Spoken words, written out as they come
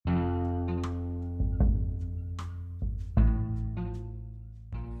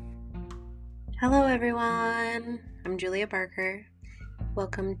Hello everyone, I'm Julia Barker.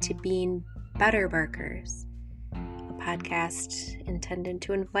 Welcome to Being Better Barkers, a podcast intended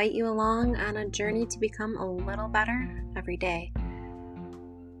to invite you along on a journey to become a little better every day.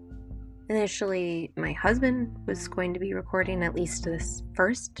 Initially, my husband was going to be recording at least this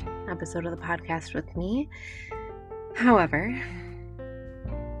first episode of the podcast with me. However,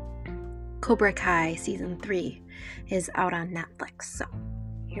 Cobra Kai Season 3 is out on Netflix, so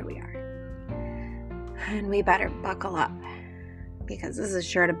here we are. And we better buckle up, because this is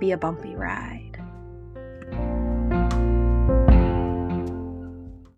sure to be a bumpy ride.